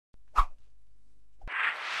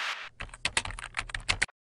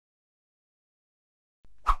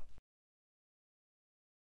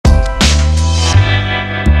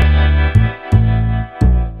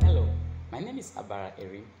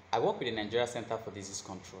I work with the Nigeria Center for Disease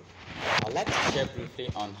Control. I'd like to share briefly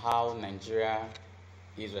on how Nigeria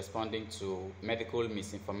is responding to medical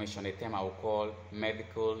misinformation, a term I will call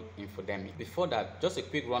medical infodemic. Before that, just a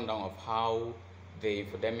quick rundown of how the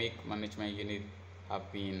infodemic management unit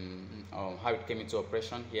have been, how it came into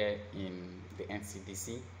operation here in the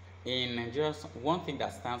NCDC. In Nigeria, one thing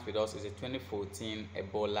that stands with us is the 2014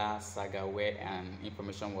 Ebola saga, where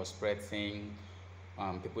information was spread saying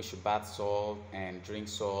people should bath salt and drink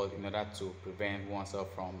salt in order to prevent oneself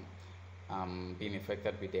from being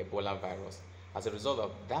infected with the Ebola virus. As a result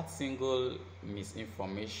of that single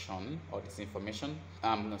misinformation or disinformation,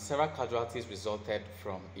 several casualties resulted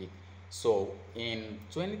from it. So in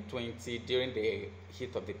 2020, during the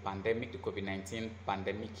heat of the pandemic, the COVID-19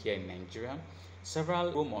 pandemic here in Nigeria,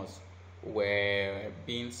 several rumors were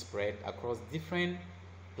being spread across different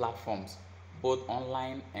platforms, both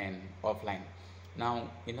online and offline. Now,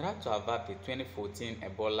 in order to avert the 2014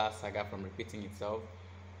 Ebola saga from repeating itself,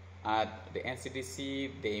 at the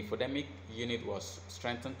NCDC, the infodemic unit was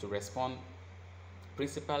strengthened to respond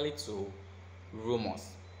principally to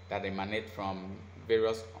rumors that emanate from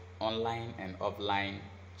various online and offline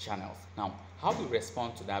channels. Now, how we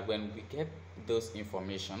respond to that? When we get those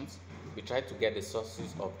informations, we try to get the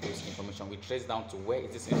sources of this information. We trace down to where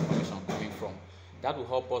is this information coming from. That will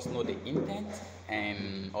help us know the intent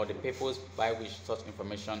or the purpose by which such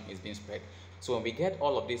information is being spread. So when we get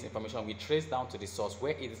all of this information, we trace down to the source.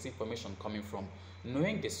 Where is this information coming from?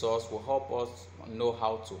 Knowing the source will help us know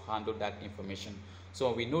how to handle that information. So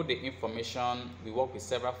when we know the information, we work with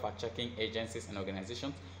several fact-checking agencies and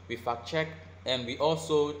organizations. We fact-check and we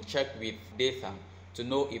also check with data to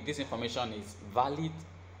know if this information is valid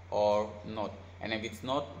or not. And if it's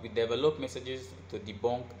not, we develop messages to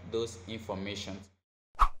debunk those informations.